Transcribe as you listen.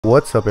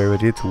What's up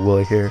everybody, it's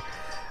Willie here,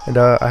 and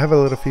I have a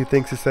little few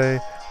things to say.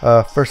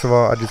 First of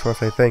all, I just want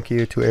to say thank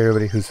you to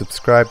everybody who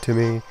subscribed to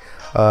me.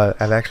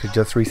 I've actually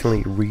just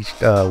recently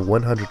reached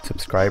 100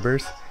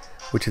 subscribers,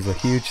 which is a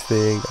huge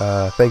thing.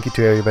 Thank you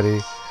to everybody.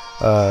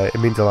 It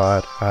means a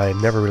lot. I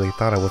never really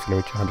thought I was going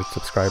to reach 100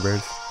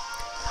 subscribers.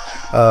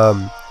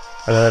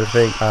 Another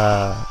thing,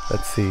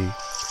 let's see.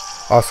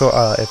 Also,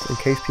 if in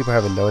case people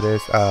haven't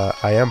noticed,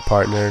 I am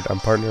partnered. I'm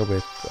partnered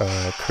with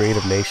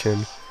Creative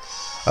Nation.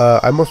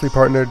 I'm mostly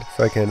partnered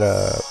so I can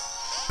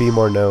be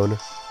more known,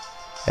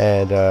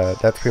 and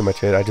that's pretty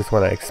much it. I just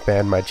want to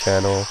expand my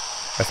channel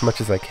as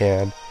much as I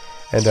can,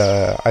 and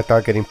I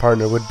thought getting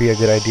partnered would be a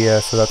good idea,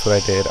 so that's what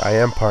I did. I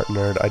am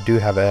partnered. I do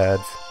have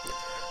ads,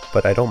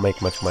 but I don't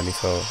make much money,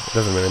 so it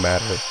doesn't really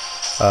matter.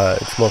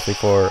 It's mostly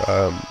for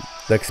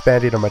the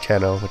expanding of my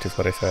channel, which is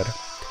what I said.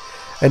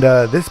 And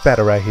this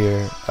battle right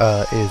here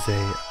it's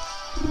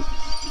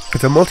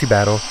a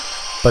multi-battle.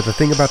 But the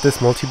thing about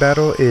this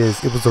multi-battle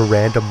is it was a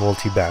random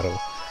multi-battle.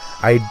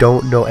 I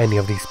don't know any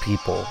of these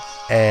people,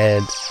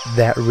 and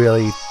that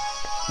really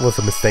was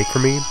a mistake for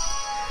me,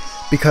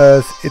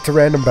 because it's a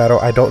random battle.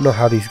 I don't know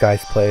how these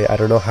guys play. I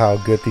don't know how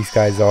good these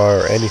guys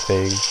are or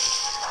anything,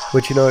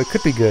 which, you know, it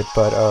could be good,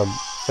 but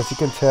as you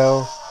can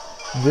tell,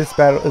 this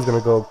battle is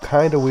gonna go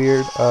kind of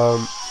weird.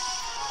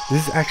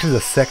 This is actually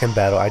the second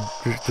battle. I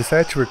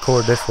decided to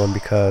record this one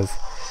because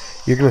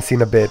you're gonna see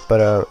in a bit, but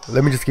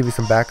let me just give you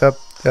some backup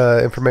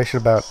information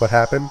about what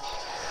happened.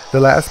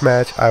 The last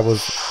match I was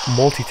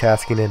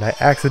multitasking and I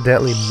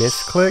accidentally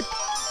misclicked,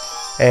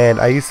 and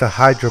I used a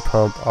hydro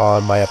pump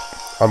on my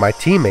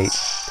teammate,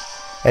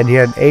 and he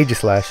had an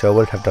Aegislash, so I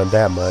wouldn't have done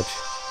that much,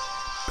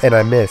 and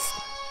I missed.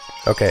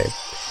 Okay,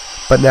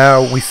 but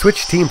now we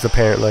switched teams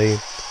apparently,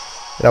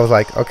 and I was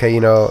like, okay,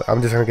 you know,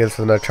 I'm just gonna give this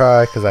another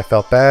try because I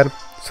felt bad.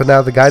 So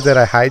now the guy that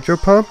I hydro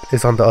pumped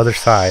is on the other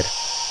side.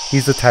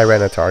 He's the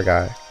Tyranitar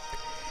guy.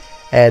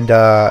 And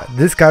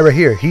this guy right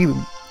here, he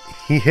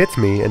hits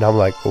me, and I'm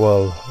like,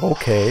 well,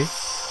 okay,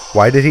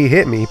 why did he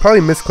hit me? He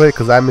probably misclicked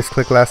because I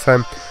misclicked last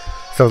time.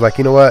 So I was like,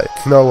 you know what,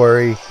 it's no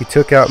worry. He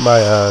took out my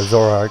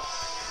Zoroark.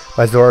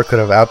 My Zoroark could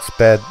have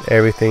outsped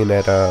everything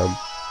that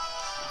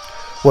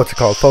what's it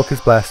called, Focus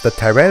Blast the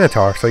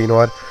Tyranitar. So you know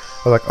what,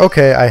 I was like,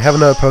 okay, I have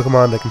another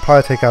Pokemon that can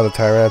probably take out the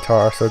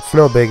Tyranitar, so it's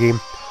no biggie.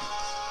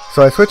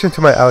 So I switch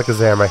into my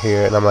Alakazam right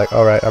here, and I'm like,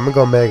 alright, I'm gonna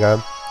go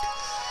Mega,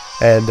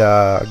 and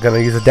gonna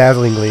use a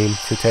Dazzling Gleam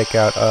to take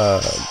out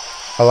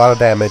a lot of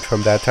damage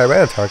from that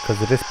Tyranitar,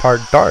 because it is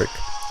part dark.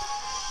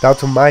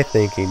 That's my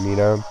thinking, you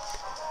know.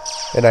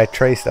 And I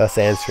traced a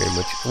Sandstream,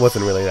 which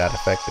wasn't really that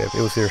effective.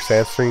 It was either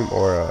Sandstream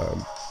or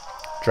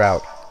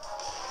Drought.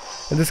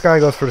 And this guy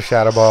goes for the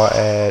Shadow Ball,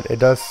 and it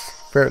does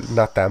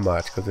not that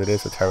much because it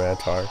is a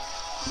Tyranitar.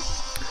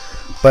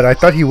 But I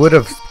thought he would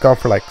have gone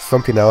for like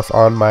something else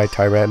on my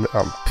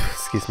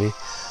excuse me.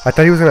 I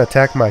thought he was gonna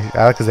attack my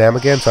Alakazam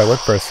again, so I went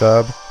for a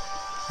sub,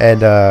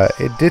 and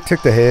it did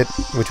take the hit,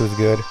 which was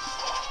good.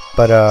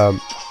 But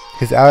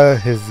his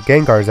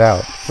Gengar's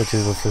out, which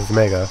is his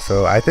Mega,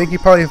 so I think he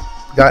probably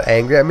got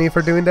angry at me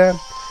for doing that,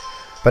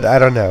 but I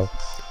don't know.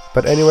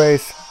 But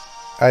anyways,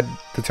 the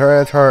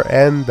Tyranitar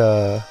and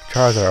the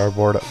Charizard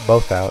are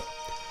both out,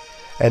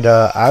 and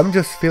I'm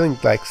just feeling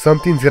like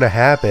something's gonna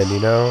happen,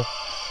 you know.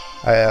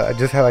 I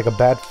just had like a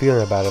bad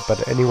feeling about it.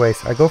 But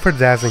anyways, I go for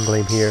Dazzling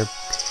Gleam here,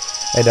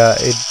 and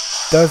it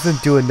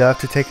doesn't do enough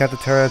to take out the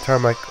Tyranitar.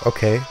 I'm like,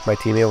 okay, my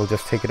teammate will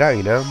just take it out,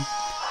 you know.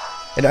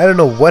 And I don't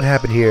know what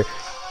happened here.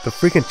 The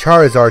freaking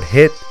Charizard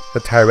hit the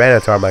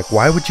Tyranitar. I'm like,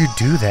 why would you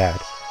do that?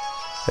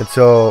 And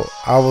so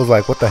I was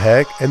like, what the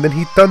heck? And then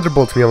he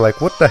Thunderbolts me. I'm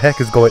like, what the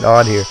heck is going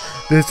on here?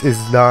 This is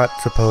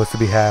not supposed to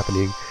be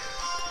happening.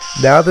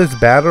 Now this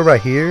battle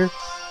right here,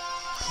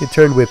 it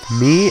turned with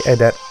me and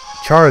that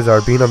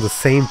Charizard being on the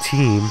same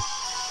team,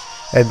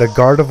 and the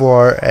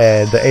Gardevoir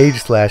and the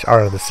Aegislash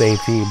are on the same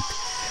team.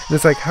 And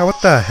it's like, what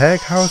the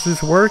heck? How is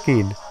this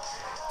working?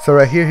 So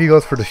right here he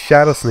goes for the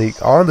Shadow Sneak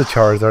on the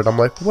Charizard. I'm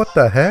like, what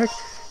the heck?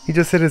 He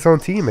just hit his own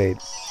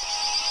teammate.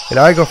 And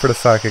I go for the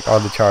Psychic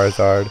on the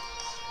Charizard,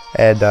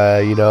 and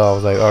you know, I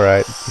was like,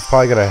 alright, he's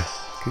probably gonna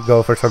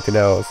go for something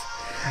else.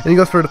 And he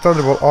goes for the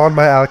Thunderbolt on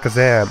my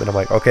Alakazam, and I'm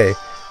like, okay,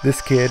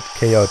 this kid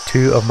KO'd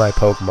 2 of my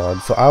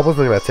Pokemon, so I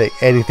wasn't gonna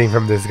take anything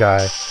from this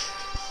guy.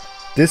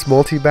 This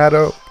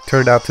multi-battle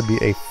turned out to be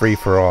a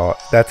free-for-all.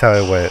 That's how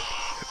it went.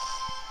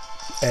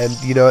 And,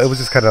 you know, it was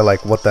just kind of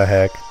like, what the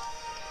heck.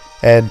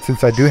 And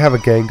since I do have a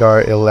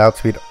Gengar, it'll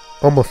outspeed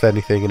almost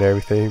anything and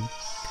everything.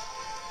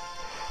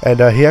 And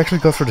he actually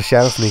goes for the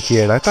Shadow Sneak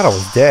here, and I thought I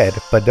was dead.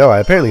 But no, I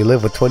apparently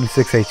live with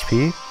 26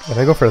 HP. And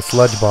I go for a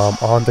Sludge Bomb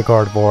on the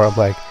Gardevoir. I'm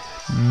like,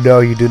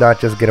 no, you do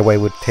not just get away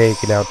with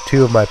taking out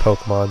 2 of my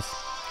Pokemons.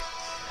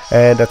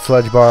 And that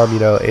Sludge Bomb, you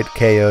know, it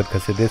KO'd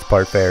because it is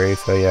part Fairy,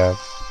 so yeah.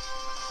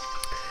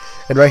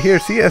 And right here,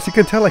 see, as you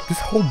can tell, like, this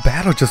whole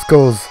battle just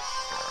goes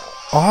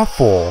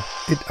awful.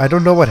 I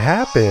don't know what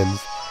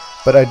happens,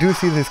 but I do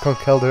see this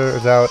Conkeldurr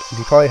is out, and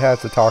he probably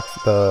has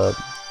the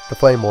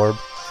Flame Orb.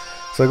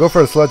 So I go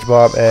for a Sludge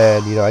Bomb,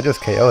 and, you know, I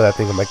just KO that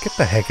thing. I'm like, get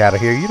the heck out of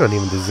here. You don't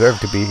even deserve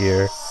to be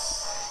here.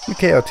 You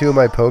KO 2 of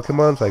my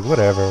Pokemons, like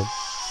whatever.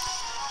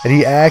 And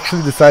he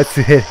actually decides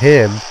to hit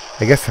him.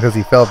 I guess because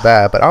he felt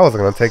bad, but I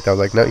wasn't gonna take that. I was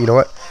like, no, you know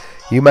what?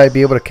 You might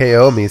be able to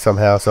KO me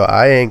somehow, so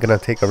I ain't gonna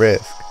take a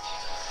risk.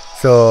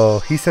 So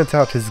he sent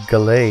out his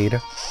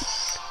Gallade.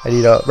 And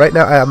you know, right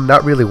now I'm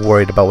not really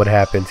worried about what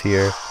happens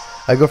here.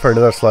 I go for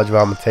another Sludge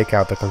Bomb and take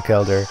out the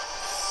Conkeldurr.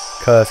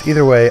 Cause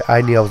either way,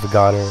 I knew I was a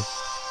goner.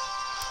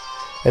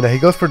 And he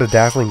goes for the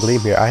Dazzling Gleam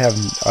here. I have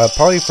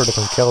probably for the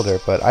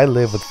Conkeldurr, but I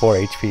live with 4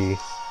 HP.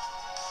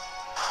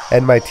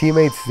 And my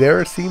teammates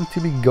there seem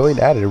to be going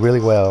at it really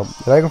well.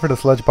 And I go for the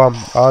Sludge Bomb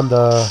on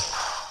the...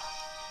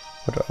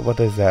 What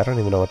is that? I don't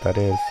even know what that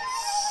is.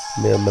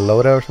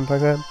 Melota or something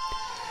like that?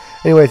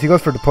 Anyways, he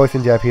goes for the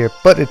Poison Jab here,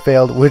 but it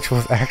failed, which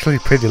was actually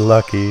pretty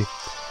lucky.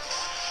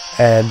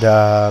 And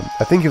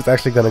I think he was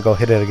actually going to go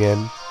hit it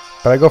again.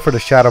 But I go for the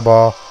Shadow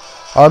Ball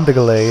on the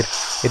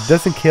Gallade. It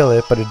doesn't kill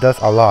it, but it does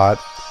a lot.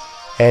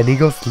 And he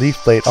goes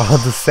Leaf Blade on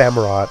the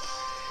Samurott.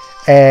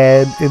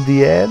 And in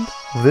the end,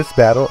 this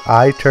battle,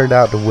 I turned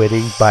out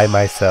winning by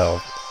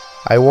myself.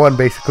 I won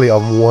basically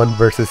on 1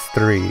 versus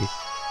 3.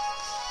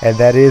 And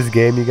that is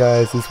game, you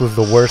guys. This was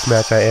the worst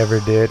match I ever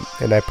did.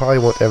 And I probably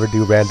won't ever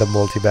do random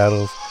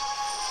multi-battles.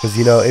 Because,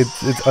 you know,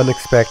 it's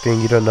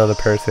unexpected. You don't know the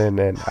person.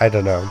 And I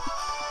don't know.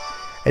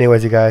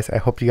 Anyways, you guys, I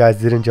hope you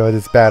guys did enjoy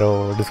this battle.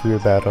 Or this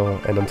weird battle.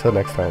 And until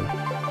next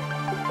time.